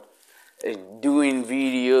about doing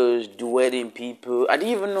videos, duetting people. I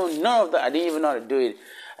didn't even know none of that. I didn't even know how to do it.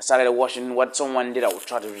 I started watching what someone did. I would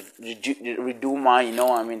try to redo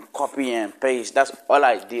mine, copy and paste. That's all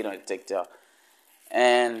I did on TikTok.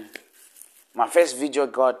 And my first video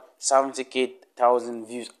got 70,000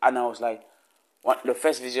 views. And I was like, what? The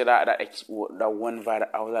first video that went viral,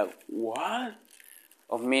 I was like, what?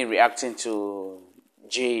 Of me reacting to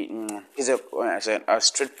Jay. He's a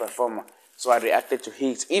street performer. So I reacted to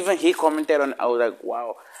his. Even he commented on it. I was like,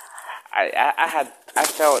 wow. I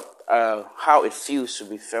felt how it feels to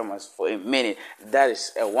be famous for a minute. That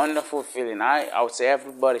is a wonderful feeling. I would say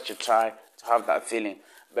everybody should try to have that feeling.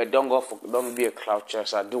 But don't be a cloud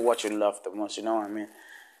chaser. Do what you love the most. You know what I mean?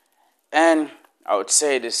 And I would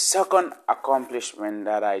say the second accomplishment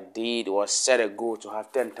that I did was set a goal to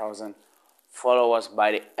have 10,000 followers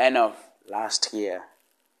by the end of last year.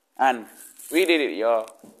 And we did it, y'all.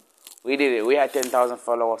 We did it. We had 10,000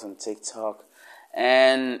 followers on TikTok.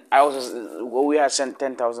 And we had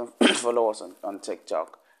 10,000 followers on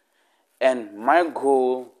TikTok. And my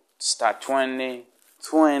goal to start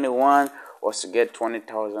 2021 was to get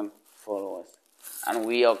 20,000 followers. And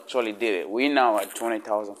we actually did it. We now have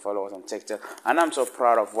 20,000 followers on TikTok. And I'm so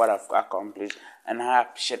proud of what I've accomplished. And I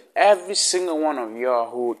appreciate every single one of y'all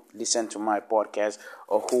who listen to my podcast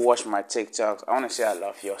or who watch my TikToks. I want to say I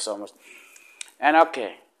love you so much. And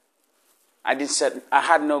okay, I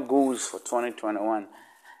had no goals for 2021.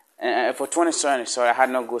 For 2020, sorry, I had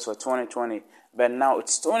no goals for 2020. But now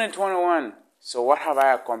it's 2021. So what have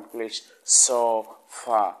I accomplished so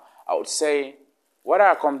far? I would say what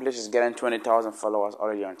I accomplished is getting 20,000 followers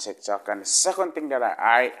already on TikTok. And the second thing that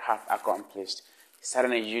I have accomplished is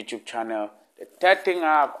starting a YouTube channel. The third thing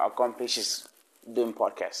I have accomplished is doing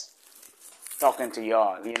podcasts, talking to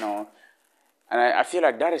y'all, And I feel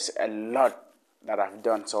like that is a lot that I've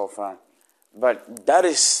done so far. But that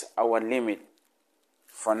is our limit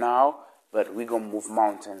for now. But we're going to move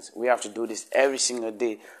mountains. We have to do this every single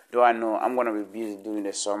day. Though I know I'm going to be busy during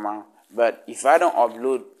the summer. But if I don't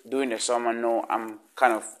upload during the summer, no, I'm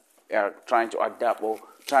kind of trying to adapt or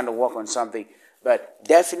trying to work on something. But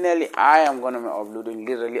definitely I am going to be uploading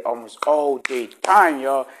literally almost all day time,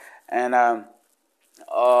 y'all. And, right,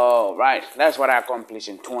 that's what I accomplished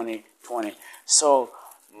in 2020. So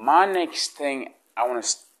my next thing I want to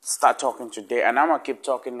start talking today, and I'm going to keep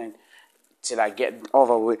talking until I get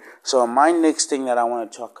over with. So my next thing that I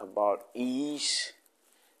want to talk about is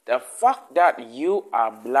the fact that you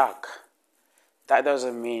are black. That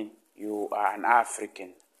doesn't mean you are an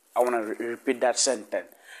African. I want to repeat that sentence.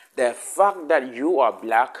 The fact that you are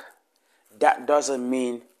black, that doesn't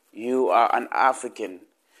mean you are an African.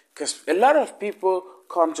 Because a lot of people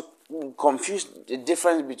come to confuse the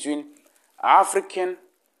difference between African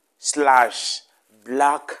slash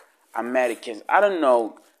Black Americans. I don't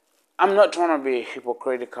know. I'm not trying to be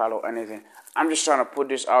hypocritical or anything. I'm just trying to put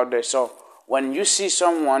this out there. So when you see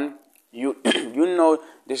someone, you you know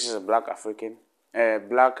this is a Black African,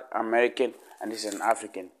 Black American, and this is an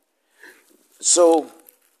African. So,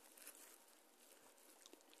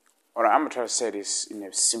 or I'm gonna try to say this in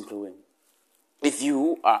a simple way. If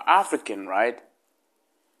you are African, right?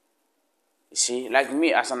 You see, like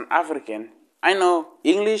me as an African, I know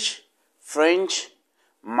English, French,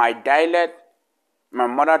 my dialect, my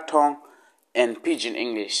mother tongue, and Pidgin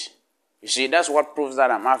English. You see, that's what proves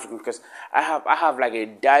that I'm African, because I have like a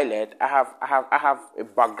dialect. I have a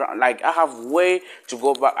background. Like I have way to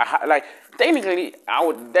go back. Like technically, I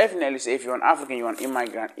would definitely say if you're an African, you're an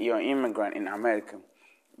immigrant. You're an immigrant in America.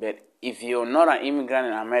 But if you're not an immigrant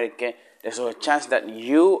in America, there's a chance that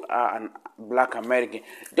you are an Black American.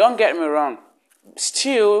 Don't get me wrong.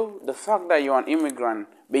 Still, the fact that you're an immigrant,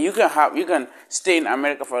 but you can stay in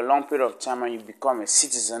America for a long period of time and you become a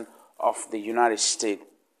citizen of the United States.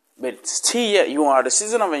 But still, yeah, you are the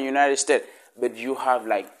citizen of the United States, but you have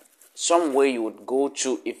like some way you would go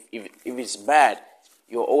to if it's bad.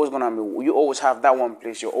 You always have that one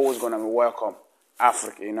place. You're always gonna be welcome,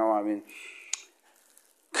 Africa. You know what I mean?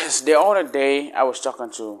 Because the other day I was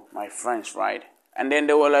talking to my friends, right? And then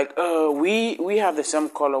they were like, we have the same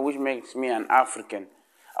color, which makes me an African.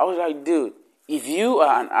 I was like, dude, if you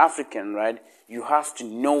are an African, right, you have to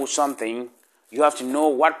know something. You have to know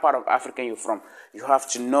what part of Africa you're from. You have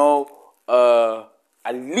to know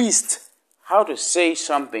at least how to say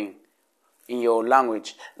something in your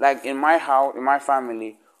language. Like in my house, in my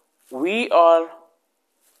family,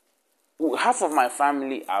 half of my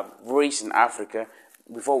family are raised in Africa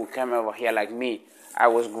before we came over here. Like me, I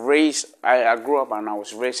grew up and I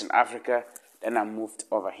was raised in Africa. Then I moved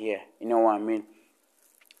over here. You know what I mean?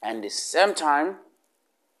 And at the same time,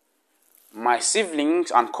 my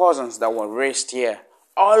siblings and cousins that were raised here,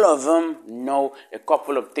 all of them know a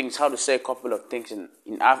couple of things, how to say a couple of things in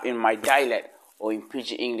my dialect or in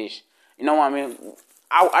Pidgin English. You know what I mean?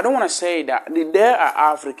 I don't want to say that there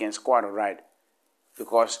are Africans, quite right,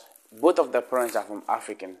 because both of their parents are from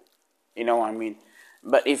African. You know what I mean?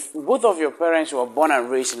 But if both of your parents were born and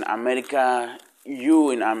raised in America, you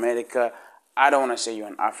in America, I don't want to say you're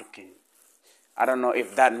an African. I don't know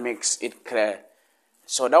if that makes it clear.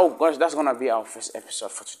 So that's going to be our first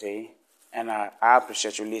episode for today. And I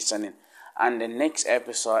appreciate you listening. And the next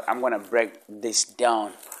episode, I'm going to break this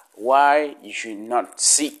down. Why you should not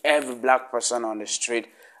see every Black person on the street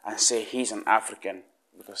and say he's an African.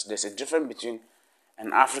 Because there's a difference between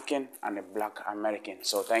an African and a Black American.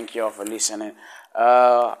 So thank you all for listening.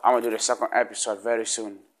 I'm going to do the second episode very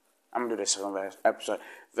soon. To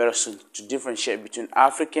differentiate between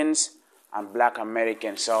Africans and Black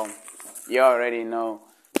Americans. So you already know.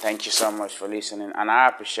 Thank you so much for listening. And I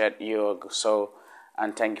appreciate you so.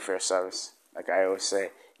 And thank you for your service. Like I always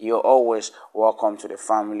say, you're always welcome to the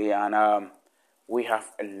family. And we have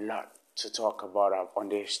a lot to talk about on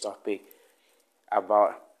this topic.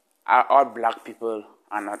 About all Black people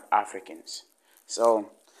are not Africans. So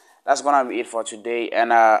that's gonna be it for today,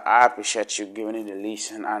 and I appreciate you giving it a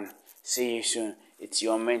listen, and see you soon. It's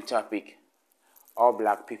your main topic. All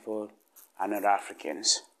Black people are not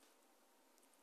Africans.